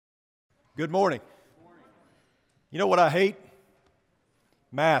Good morning. You know what I hate?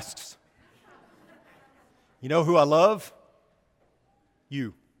 Masks. You know who I love?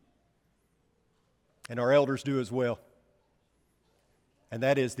 You. And our elders do as well. And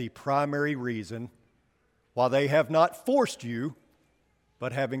that is the primary reason why they have not forced you,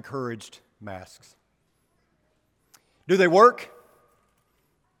 but have encouraged masks. Do they work?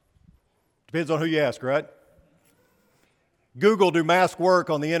 Depends on who you ask, right? Google do mask work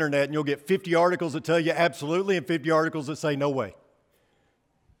on the internet and you'll get 50 articles that tell you absolutely and 50 articles that say no way.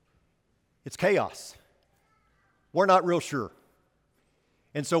 It's chaos. We're not real sure.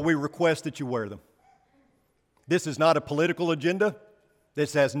 And so we request that you wear them. This is not a political agenda.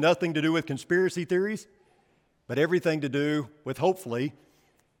 This has nothing to do with conspiracy theories, but everything to do with hopefully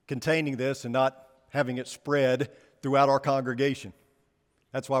containing this and not having it spread throughout our congregation.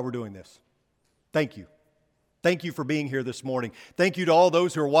 That's why we're doing this. Thank you. Thank you for being here this morning. Thank you to all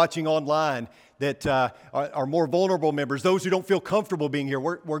those who are watching online that are more vulnerable members, those who don't feel comfortable being here.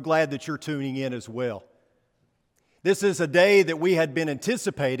 We're glad that you're tuning in as well. This is a day that we had been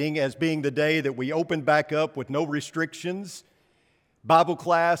anticipating as being the day that we opened back up with no restrictions. Bible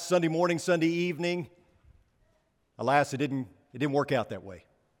class, Sunday morning, Sunday evening. Alas, it didn't work out that way.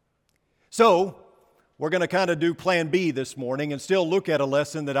 So, we're going to kind of do plan B this morning and still look at a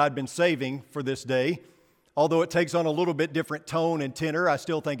lesson that I'd been saving for this day. Although it takes on a little bit different tone and tenor, I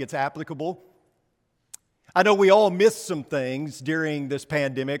still think it's applicable. I know we all missed some things during this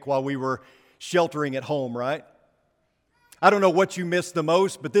pandemic while we were sheltering at home, right? I don't know what you missed the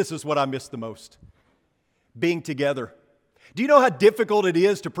most, but this is what I missed the most. Being together. Do you know how difficult it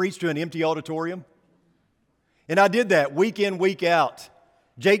is to preach to an empty auditorium? And I did that week in, week out.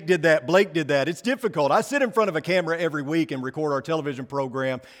 Jake did that. Blake did that. It's difficult. I sit in front of a camera every week and record our television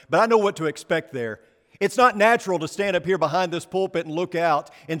program, but I know what to expect there. It's not natural to stand up here behind this pulpit and look out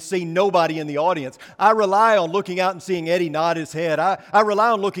and see nobody in the audience. I rely on looking out and seeing Eddie nod his head. I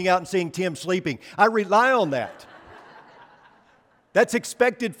rely on looking out and seeing Tim sleeping. I rely on that. That's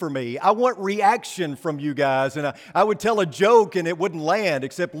expected for me. I want reaction from you guys. And I would tell a joke and it wouldn't land,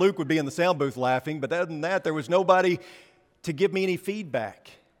 except Luke would be in the sound booth laughing. But other than that, there was nobody to give me any feedback.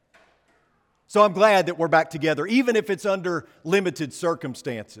 So I'm glad that we're back together, even if it's under limited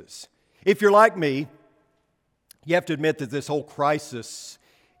circumstances. If you're like me, you have to admit that this whole crisis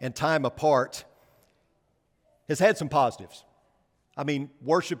and time apart has had some positives. I mean,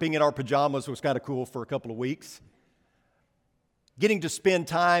 worshiping in our pajamas was kind of cool for a couple of weeks. Getting to spend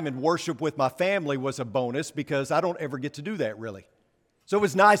time and worship with my family was a bonus because I don't ever get to do that really. So it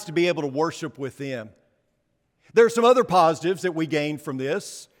was nice to be able to worship with them. There are some other positives that we gained from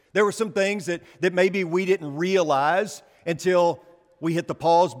this. There were some things that maybe we didn't realize until we hit the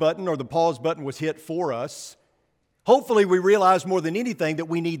pause button or the pause button was hit for us. Hopefully we realize more than anything that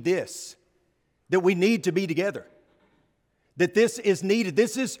we need this, that we need to be together, that this is needed.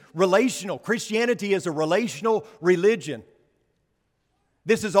 This is relational. Christianity is a relational religion.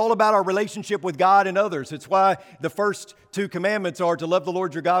 This is all about our relationship with God and others. It's why the first two commandments are to love the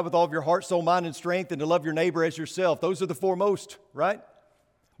Lord your God with all of your heart, soul, mind, and strength, and to love your neighbor as yourself. Those are the foremost, right?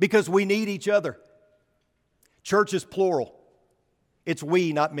 Because we need each other. Church is plural. It's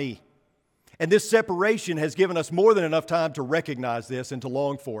we, not me. And this separation has given us more than enough time to recognize this and to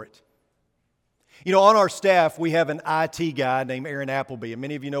long for it. You know, on our staff, we have an IT guy named Aaron Appleby. And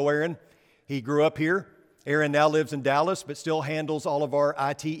many of you know Aaron. He grew up here. Aaron now lives in Dallas, but still handles all of our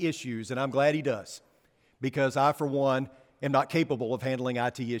IT issues. And I'm glad he does, because I, for one, am not capable of handling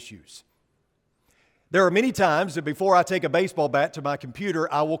IT issues. There are many times that before I take a baseball bat to my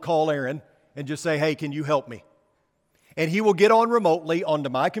computer, I will call Aaron and just say, hey, can you help me? And he will get on remotely onto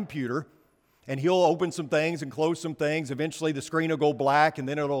my computer, and he'll open some things and close some things. Eventually, the screen will go black, and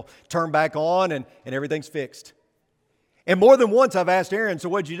then it'll turn back on, and everything's fixed. And more than once, I've asked Aaron, so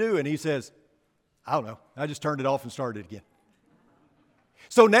what'd you do? And he says, I don't know. I just turned it off and started it again.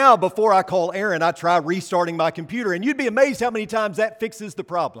 So now, before I call Aaron, I try restarting my computer, and you'd be amazed how many times that fixes the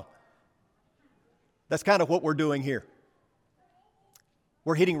problem. That's kind of what we're doing here.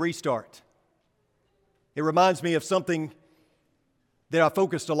 We're hitting restart. It reminds me of something that I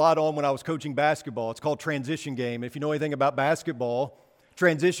focused a lot on when I was coaching basketball. It's called transition game. If you know anything about basketball,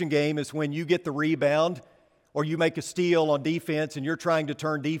 transition game is when you get the rebound or you make a steal on defense and you're trying to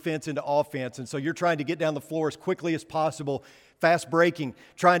turn defense into offense. And so you're trying to get down the floor as quickly as possible, fast breaking,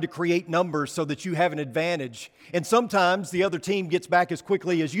 trying to create numbers so that you have an advantage. And sometimes the other team gets back as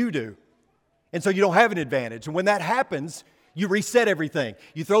quickly as you do. And so you don't have an advantage. And when that happens, you reset everything.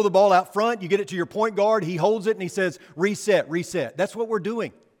 You throw the ball out front, you get it to your point guard, he holds it and he says, reset, reset. That's what we're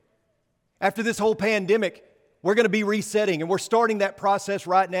doing. After this whole pandemic, We're going to be resetting, and we're starting that process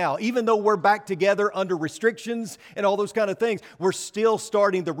right now. Even though we're back together under restrictions and all those kind of things, we're still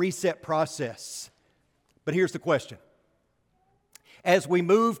starting the reset process. But here's the question. As we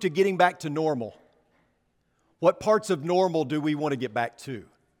move to getting back to normal, what parts of normal do we want to get back to?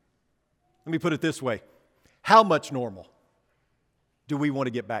 Let me put it this way. How much normal do we want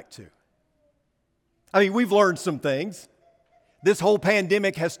to get back to? I mean, we've learned some things. This whole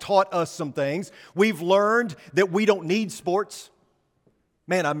pandemic has taught us some things. We've learned that we don't need sports.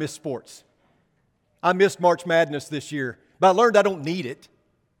 Man, I miss sports. I missed March Madness this year, but I learned I don't need it.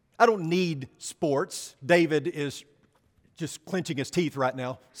 I don't need sports. David is just clenching his teeth right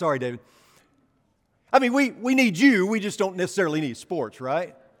now. Sorry, David. I mean, we need you. We just don't necessarily need sports,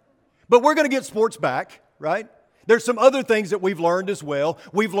 right? But we're going to get sports back, right? There's some other things that we've learned as well.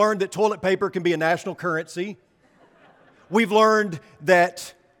 We've learned that toilet paper can be a national currency. We've learned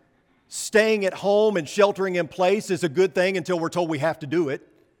that staying at home and sheltering in place is a good thing until we're told we have to do it.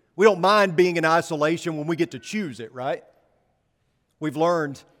 We don't mind being in isolation when we get to choose it, right? We've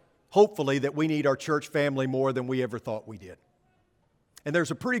learned, hopefully, that we need our church family more than we ever thought we did. And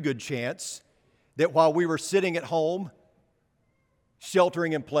there's a pretty good chance that while we were sitting at home,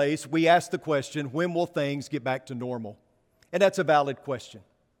 sheltering in place, we asked the question, when will things get back to normal? And that's a valid question.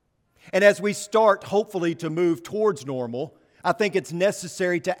 And as we start, hopefully, to move towards normal, I think it's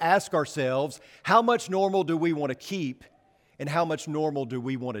necessary to ask ourselves, how much normal do we want to keep and how much normal do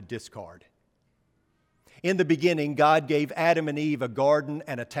we want to discard? In the beginning, God gave Adam and Eve a garden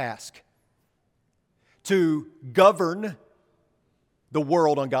and a task to govern the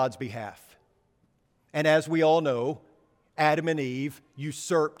world on God's behalf. And as we all know, Adam and Eve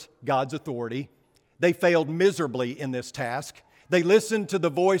usurped God's authority. They failed miserably in this task. They listened to the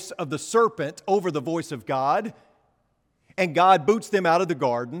voice of the serpent over the voice of God, and God boots them out of the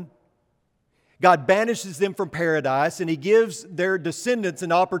garden. God banishes them from paradise, and He gives their descendants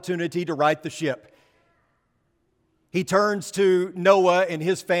an opportunity to right the ship. He turns to Noah and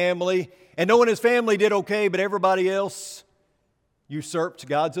his family, and Noah and his family did okay, but everybody else usurped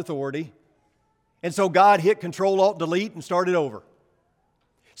God's authority. And so God hit Control-Alt-Delete and started over.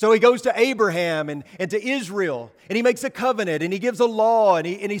 So He goes to Abraham and to Israel, and He makes a covenant, and He gives a law, and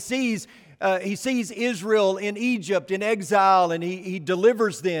he sees Israel in Egypt in exile, and he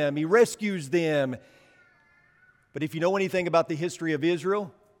delivers them, He rescues them. But if you know anything about the history of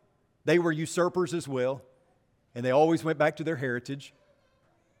Israel, they were usurpers as well, and they always went back to their heritage.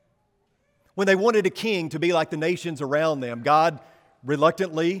 When they wanted a king to be like the nations around them, God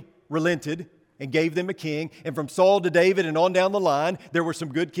reluctantly relented and gave them a king. And from Saul to David and on down the line, there were some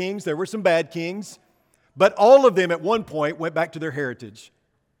good kings, there were some bad kings. But all of them at one point went back to their heritage.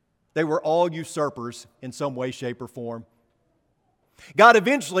 They were all usurpers in some way, shape, or form. God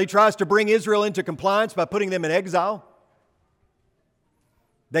eventually tries to bring Israel into compliance by putting them in exile.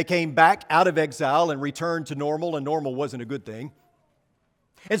 They came back out of exile and returned to normal, and normal wasn't a good thing.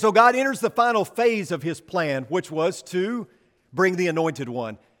 And so God enters the final phase of His plan, which was to bring the Anointed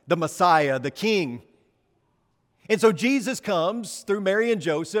One, the Messiah, the King. And so Jesus comes through Mary and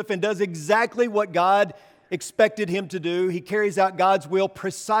Joseph and does exactly what God expected Him to do. He carries out God's will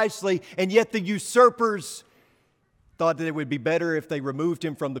precisely, and yet the usurpers thought that it would be better if they removed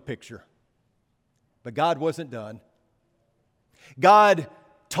Him from the picture. But God wasn't done. God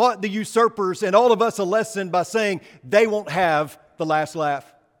taught the usurpers and all of us a lesson by saying they won't have the last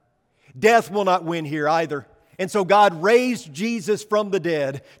laugh. Death will not win here either. And so God raised Jesus from the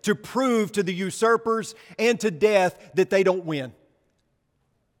dead to prove to the usurpers and to death that they don't win.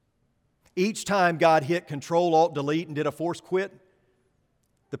 Each time God hit Control-Alt-Delete and did a force quit,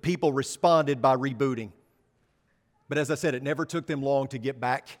 the people responded by rebooting. But as I said, it never took them long to get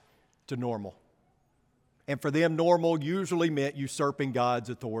back to normal. And for them, normal usually meant usurping God's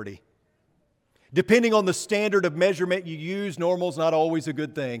authority. Depending on the standard of measurement you use, normal is not always a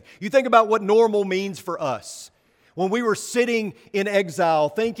good thing. You think about what normal means for us. When we were sitting in exile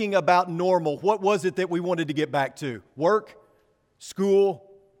thinking about normal, what was it that we wanted to get back to? Work, school,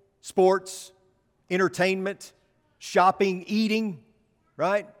 sports, entertainment, shopping, eating,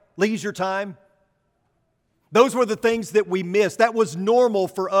 right? Leisure time. Those were the things that we missed. That was normal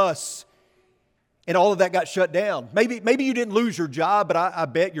for us. And all of that got shut down. Maybe you didn't lose your job, but I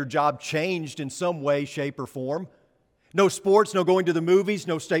bet your job changed in some way, shape, or form. No sports, no going to the movies,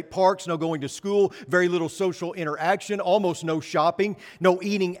 no state parks, no going to school, very little social interaction, almost no shopping, no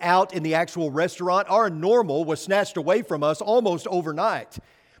eating out in the actual restaurant. Our normal was snatched away from us almost overnight.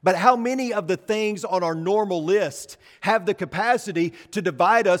 But how many of the things on our normal list have the capacity to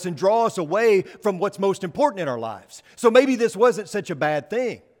divide us and draw us away from what's most important in our lives? So maybe this wasn't such a bad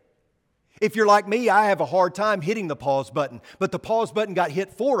thing. If you're like me, I have a hard time hitting the pause button, but the pause button got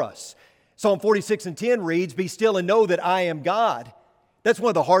hit for us. Psalm 46:10 reads, "Be still and know that I am God." That's one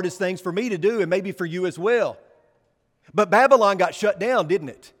of the hardest things for me to do, and maybe for you as well. But Babylon got shut down, didn't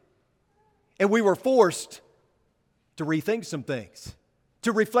it? And we were forced to rethink some things,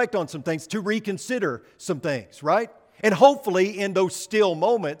 to reflect on some things, to reconsider some things, right? And hopefully in those still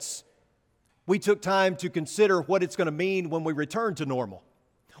moments, we took time to consider what it's going to mean when we return to normal.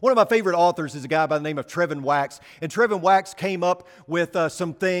 One of my favorite authors is a guy by the name of Trevin Wax. And Trevin Wax came up with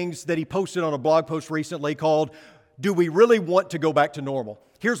some things that he posted on a blog post recently called, "Do We Really Want to Go Back to Normal?"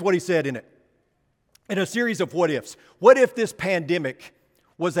 Here's what he said in it. In a series of what ifs. What if this pandemic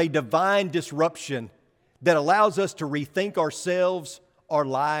was a divine disruption that allows us to rethink ourselves, our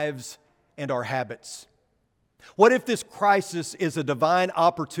lives, and our habits? What if this crisis is a divine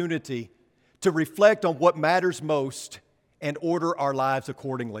opportunity to reflect on what matters most and order our lives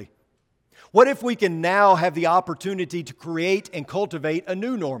accordingly? What if we can now have the opportunity to create and cultivate a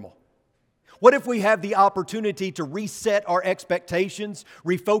new normal? What if we have the opportunity to reset our expectations,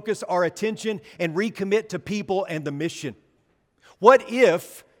 refocus our attention, and recommit to people and the mission? What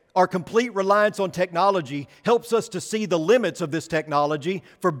if our complete reliance on technology helps us to see the limits of this technology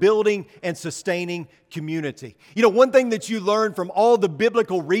for building and sustaining community? You know, one thing that you learn from all the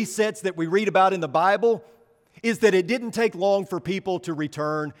biblical resets that we read about in the Bible is that it didn't take long for people to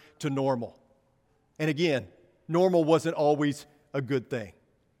return to normal. And again, normal wasn't always a good thing.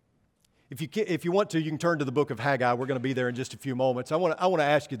 If you want to, you can turn to the book of Haggai. We're going to be there in just a few moments. I want to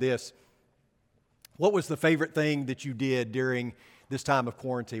ask you this. What was the favorite thing that you did during this time of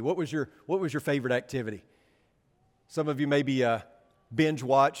quarantine? What was your favorite activity? Some of you maybe binge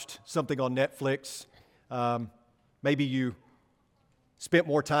watched something on Netflix. Maybe you spent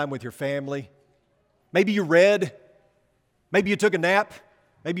more time with your family. Maybe you read. Maybe you took a nap.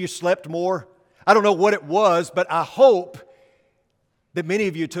 Maybe you slept more. I don't know what it was, but I hope that many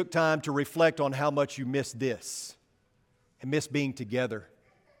of you took time to reflect on how much you missed this and missed being together.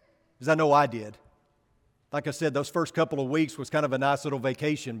 Because I know I did. Like I said, those first couple of weeks was kind of a nice little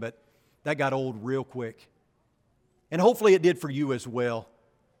vacation, but that got old real quick. And hopefully it did for you as well.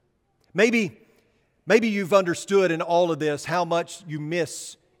 Maybe you've understood in all of this how much you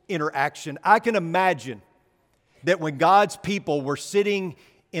miss interaction. I can imagine that when God's people were sitting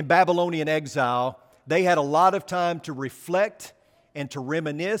in Babylonian exile, they had a lot of time to reflect and to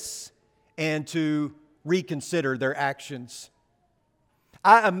reminisce and to reconsider their actions.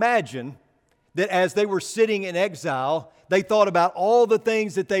 I imagine that as they were sitting in exile, they thought about all the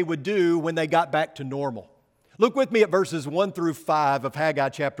things that they would do when they got back to normal. Look with me at verses 1 through 5 of Haggai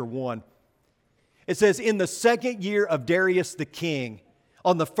chapter 1. It says, "In the second year of Darius the king,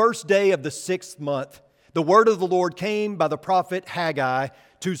 on the first day of the 6th month, the word of the Lord came by the prophet Haggai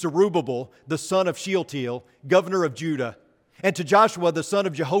to Zerubbabel, the son of Shealtiel, governor of Judah, and to Joshua, the son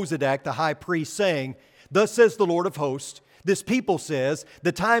of Jehozadak, the high priest, saying, Thus says the Lord of hosts, this people says,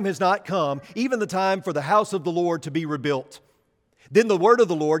 the time has not come, even the time for the house of the Lord to be rebuilt. Then the word of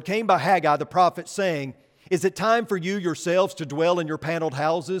the Lord came by Haggai the prophet, saying, Is it time for you yourselves to dwell in your paneled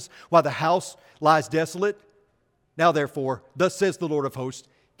houses while the house lies desolate? Now therefore, thus says the Lord of hosts,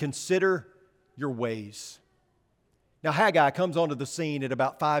 consider your ways." Now Haggai comes onto the scene at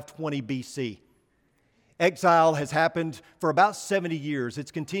about 520 BC. Exile has happened for about 70 years.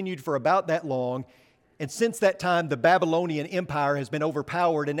 It's continued for about that long. And since that time, the Babylonian Empire has been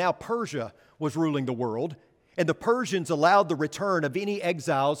overpowered, and now Persia was ruling the world. And the Persians allowed the return of any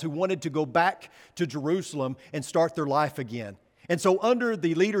exiles who wanted to go back to Jerusalem and start their life again. And so under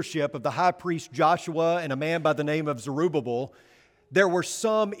the leadership of the high priest Joshua and a man by the name of Zerubbabel, there were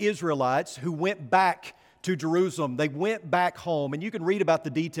some Israelites who went back to Jerusalem. They went back home. And you can read about the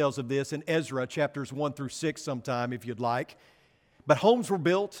details of this in Ezra chapters 1 through 6 sometime if you'd like. But homes were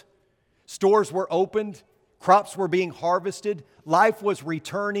built. Stores were opened. Crops were being harvested. Life was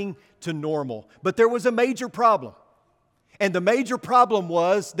returning to normal. But there was a major problem. And the major problem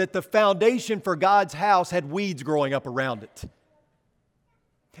was that the foundation for God's house had weeds growing up around it.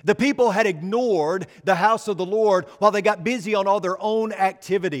 The people had ignored the house of the Lord while they got busy on all their own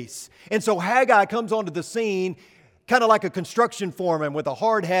activities. And so Haggai comes onto the scene kind of like a construction foreman with a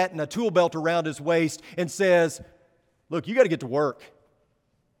hard hat and a tool belt around his waist and says, Look, you got to get to work.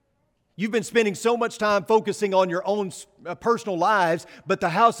 You've been spending so much time focusing on your own personal lives, but the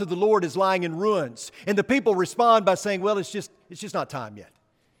house of the Lord is lying in ruins. And the people respond by saying, well, it's just not time yet.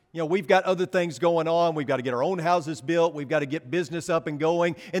 You know, we've got other things going on. We've got to get our own houses built. We've got to get business up and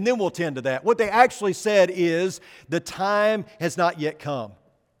going, and then we'll tend to that. What they actually said is, the time has not yet come.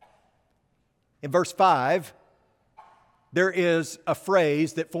 In verse 5, there is a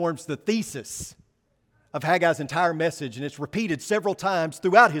phrase that forms the thesis of Haggai's entire message, and it's repeated several times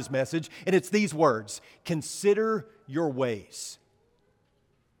throughout his message, and it's these words: consider your ways.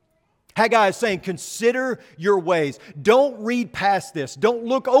 Haggai is saying, consider your ways. Don't read past this. Don't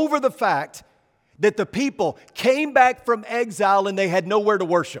look over the fact that the people came back from exile and they had nowhere to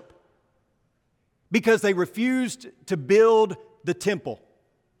worship because they refused to build the temple.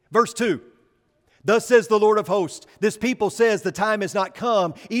 Verse 2, thus says the Lord of hosts, this people says the time has not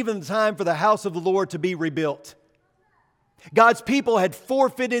come, even the time for the house of the Lord to be rebuilt. God's people had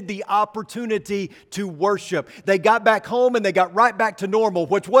forfeited the opportunity to worship. They got back home and they got right back to normal,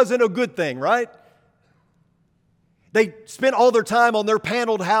 which wasn't a good thing, right? They spent all their time on their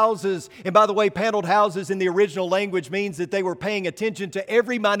paneled houses. And by the way, paneled houses in the original language means that they were paying attention to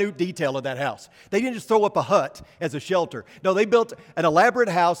every minute detail of that house. They didn't just throw up a hut as a shelter. No, they built an elaborate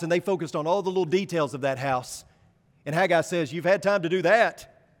house and they focused on all the little details of that house. And Haggai says, you've had time to do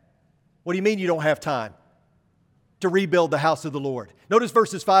that. What do you mean you don't have time to rebuild the house of the Lord? Notice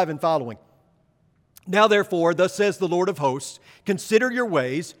verses 5 and following. Now therefore, thus says the Lord of hosts, consider your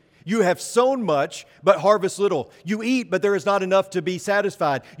ways. You have sown much, but harvest little. You eat, but there is not enough to be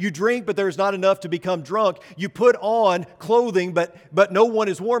satisfied. You drink, but there is not enough to become drunk. You put on clothing, but no one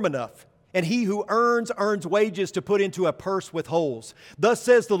is warm enough. And he who earns wages to put into a purse with holes. Thus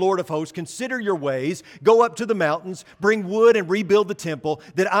says the Lord of hosts, consider your ways, go up to the mountains, bring wood and rebuild the temple,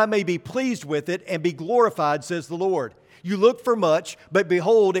 that I may be pleased with it and be glorified, says the Lord. You look for much, but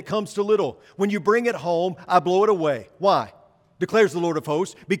behold, it comes to little. When you bring it home, I blow it away. Why? Declares the Lord of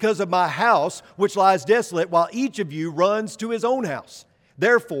hosts, because of my house which lies desolate, while each of you runs to his own house.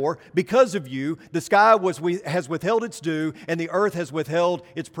 Therefore, because of you, the sky has withheld its dew, and the earth has withheld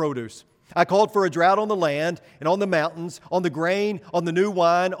its produce. I called for a drought on the land and on the mountains, on the grain, on the new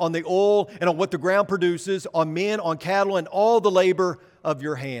wine, on the oil, and on what the ground produces, on men, on cattle, and all the labor of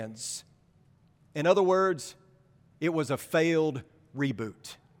your hands. In other words, it was a failed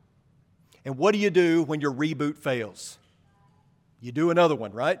reboot. And what do you do when your reboot fails? You do another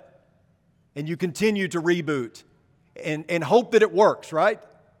one, right? And you continue to reboot and hope that it works, right?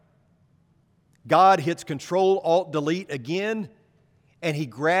 God hits Control-Alt-Delete again, and He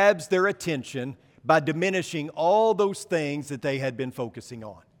grabs their attention by diminishing all those things that they had been focusing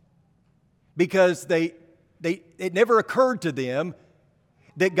on. Because it never occurred to them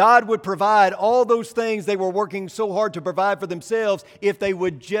that God would provide all those things they were working so hard to provide for themselves if they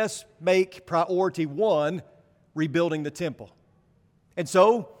would just make priority one, rebuilding the temple. And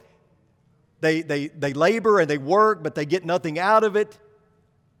so they labor and they work, but they get nothing out of it.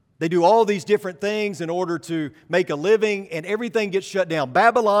 They do all these different things in order to make a living, and everything gets shut down.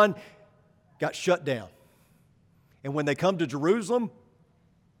 Babylon got shut down. And when they come to Jerusalem,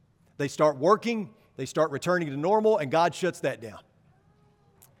 they start working, they start returning to normal, and God shuts that down.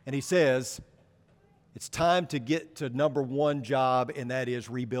 And He says, it's time to get to number one job, and that is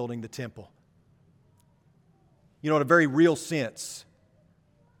rebuilding the temple. You know, in a very real sense,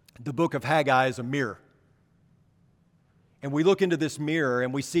 the book of Haggai is a mirror. And we look into this mirror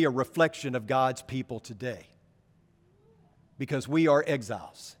and we see a reflection of God's people today. Because we are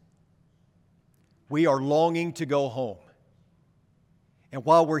exiles. We are longing to go home. And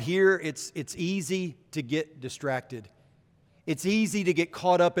while we're here, it's easy to get distracted. It's easy to get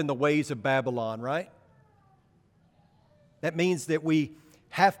caught up in the ways of Babylon, right? That means that we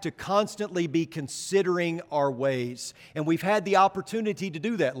have to constantly be considering our ways. And we've had the opportunity to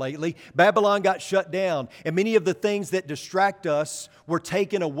do that lately. Babylon got shut down, and many of the things that distract us were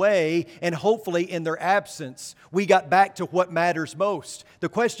taken away, and hopefully in their absence, we got back to what matters most. The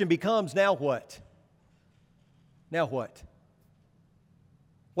question becomes, now what? Now what?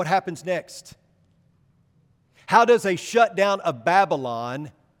 What happens next? How does a shutdown of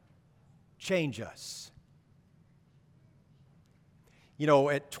Babylon change us? You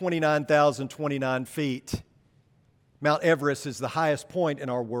know, at 29,029 feet, Mount Everest is the highest point in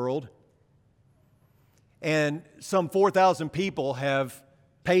our world. And some 4,000 people have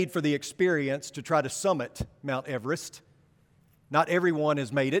paid for the experience to try to summit Mount Everest. Not everyone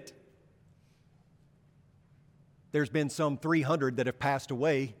has made it. There's been some 300 that have passed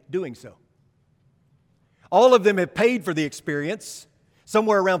away doing so. All of them have paid for the experience,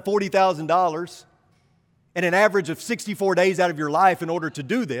 somewhere around $40,000. And an average of 64 days out of your life in order to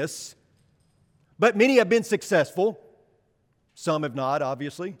do this. But many have been successful. Some have not,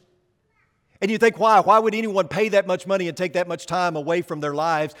 obviously. And you think, why? Why would anyone pay that much money and take that much time away from their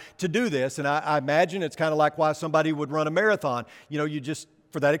lives to do this? And I imagine it's kind of like why somebody would run a marathon. You know, you just,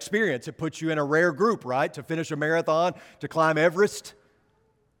 for that experience, it puts you in a rare group, right? To finish a marathon, to climb Everest.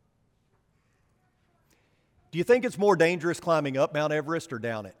 Do you think it's more dangerous climbing up Mount Everest or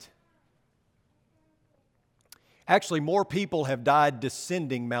down it? Actually, more people have died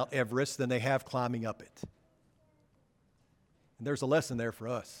descending Mount Everest than they have climbing up it. And there's a lesson there for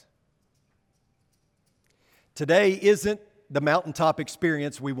us. Today isn't the mountaintop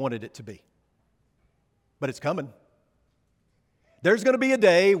experience we wanted it to be, but it's coming. There's going to be a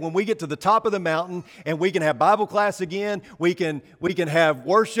day when we get to the top of the mountain and we can have Bible class again. We can have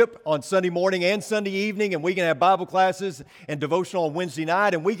worship on Sunday morning and Sunday evening, and we can have Bible classes and devotional on Wednesday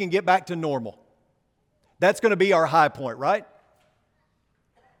night, and we can get back to normal. That's going to be our high point, right?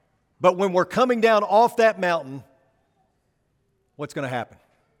 But when we're coming down off that mountain, what's going to happen?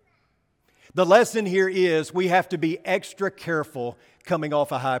 The lesson here is we have to be extra careful coming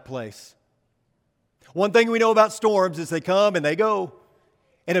off a high place. One thing we know about storms is they come and they go.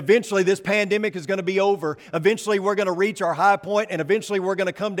 And eventually this pandemic is going to be over. Eventually we're going to reach our high point, and eventually we're going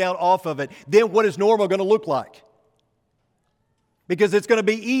to come down off of it. Then what is normal going to look like? Because it's going to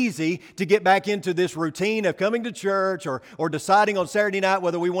be easy to get back into this routine of coming to church or deciding on Saturday night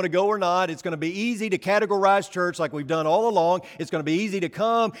whether we want to go or not. It's going to be easy to categorize church like we've done all along. It's going to be easy to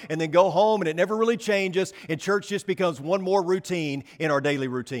come and then go home, and it never really changes, and church just becomes one more routine in our daily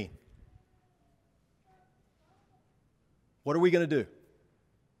routine. What are we going to do?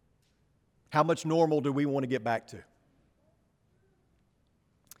 How much normal do we want to get back to?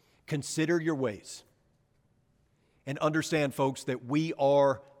 Consider your ways. And understand, folks, that we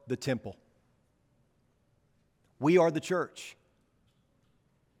are the temple. We are the church.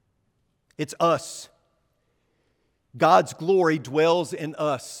 It's us. God's glory dwells in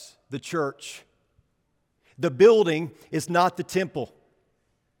us, the church. The building is not the temple.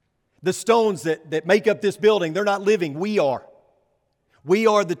 The stones that make up this building, they're not living. We are. We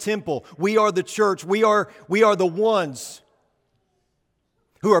are the temple. We are the church. We are the ones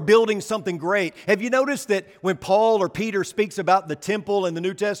who are building something great. Have you noticed that when Paul or Peter speaks about the temple in the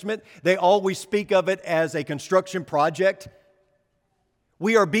New Testament, they always speak of it as a construction project?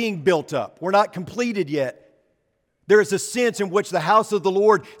 We are being built up. We're not completed yet. There is a sense in which the house of the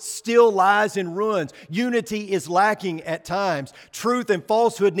Lord still lies in ruins. Unity is lacking at times. Truth and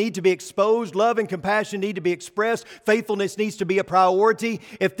falsehood need to be exposed. Love and compassion need to be expressed. Faithfulness needs to be a priority.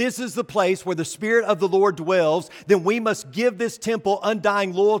 If this is the place where the Spirit of the Lord dwells, then we must give this temple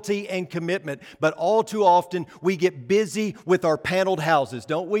undying loyalty and commitment. But all too often, we get busy with our paneled houses,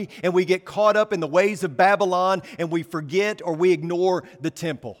 don't we? And we get caught up in the ways of Babylon, and we forget or we ignore the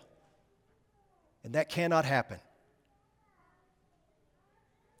temple. And that cannot happen.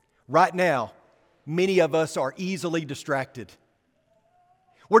 Right now, many of us are easily distracted.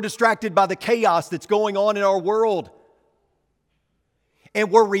 We're distracted by the chaos that's going on in our world.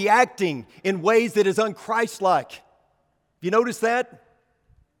 And we're reacting in ways that is unchristlike. You notice that?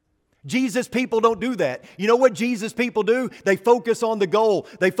 Jesus people don't do that. You know what Jesus people do? They focus on the goal.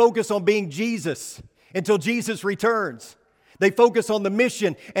 They focus on being Jesus until Jesus returns. They focus on the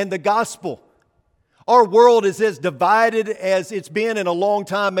mission and the gospel. Our world is as divided as it's been in a long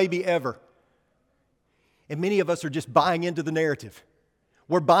time, maybe ever. And many of us are just buying into the narrative.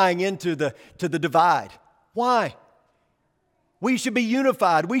 We're buying into the divide. Why? We should be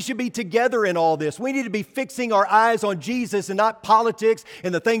unified. We should be together in all this. We need to be fixing our eyes on Jesus and not politics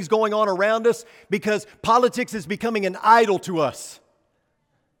and the things going on around us, because politics is becoming an idol to us,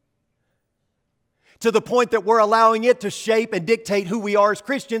 to the point that we're allowing it to shape and dictate who we are as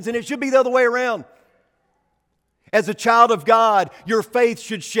Christians, and it should be the other way around. As a child of God, your faith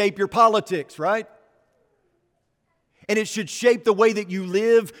should shape your politics, right? And it should shape the way that you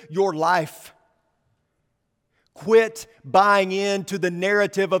live your life. Quit buying into the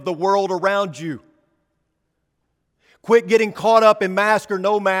narrative of the world around you. Quit getting caught up in mask or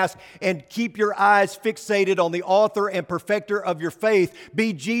no mask, and keep your eyes fixated on the author and perfecter of your faith.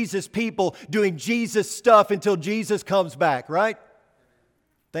 Be Jesus people doing Jesus stuff until Jesus comes back, right?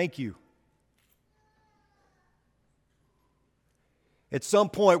 Thank you. At some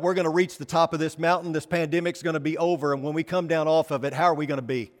point, we're going to reach the top of this mountain. This pandemic's going to be over. And when we come down off of it, how are we going to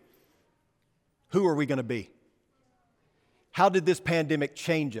be? Who are we going to be? How did this pandemic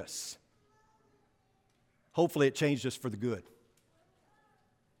change us? Hopefully, it changed us for the good.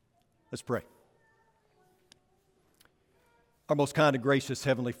 Let's pray. Our most kind and gracious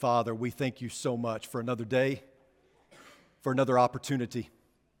Heavenly Father, we thank you so much for another day, for another opportunity.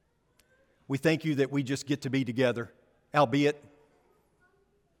 We thank you that we just get to be together, albeit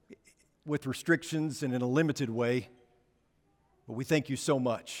with restrictions and in a limited way. But we thank you so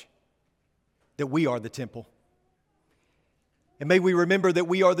much that we are the temple. And may we remember that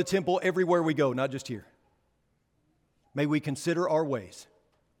we are the temple everywhere we go, not just here. May we consider our ways.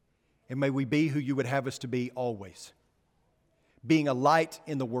 And may we be who you would have us to be always. Being a light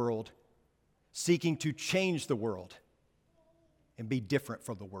in the world, seeking to change the world and be different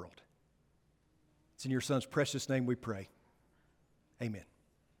from the world. It's in your Son's precious name we pray. Amen.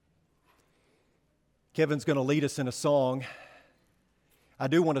 Kevin's going to lead us in a song. I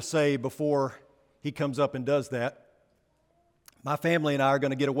do want to say before he comes up and does that, my family and I are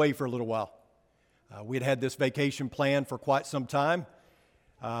going to get away for a little while. We had this vacation planned for quite some time.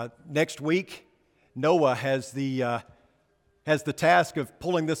 Next week, Noah has the task of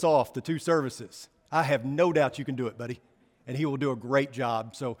pulling this off, the 2 services. I have no doubt you can do it, buddy, and he will do a great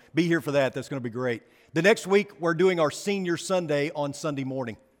job. So be here for that. That's going to be great. The next week, we're doing our Senior Sunday on Sunday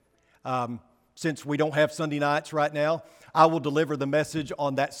morning. Since we don't have Sunday nights right now, I will deliver the message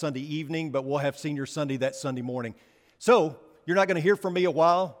on that Sunday evening, but we'll have Senior Sunday that Sunday morning. So you're not going to hear from me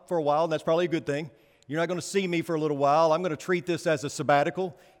for a while, and that's probably a good thing. You're not going to see me for a little while. I'm going to treat this as a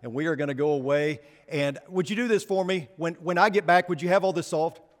sabbatical, and we are going to go away. And would you do this for me? When I get back, would you have all this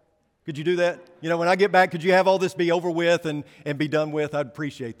solved? Could you do that? You know, when I get back, could you have all this be over with and be done with? I'd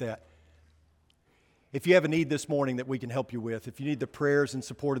appreciate that. If you have a need this morning that we can help you with, if you need the prayers and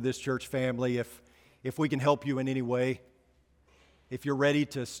support of this church family, if we can help you in any way, if you're ready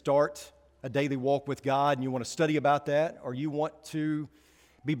to start a daily walk with God and you want to study about that, or you want to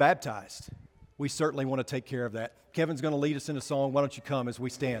be baptized, we certainly want to take care of that. Kevin's going to lead us in a song. Why don't you come as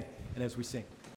we stand and as we sing?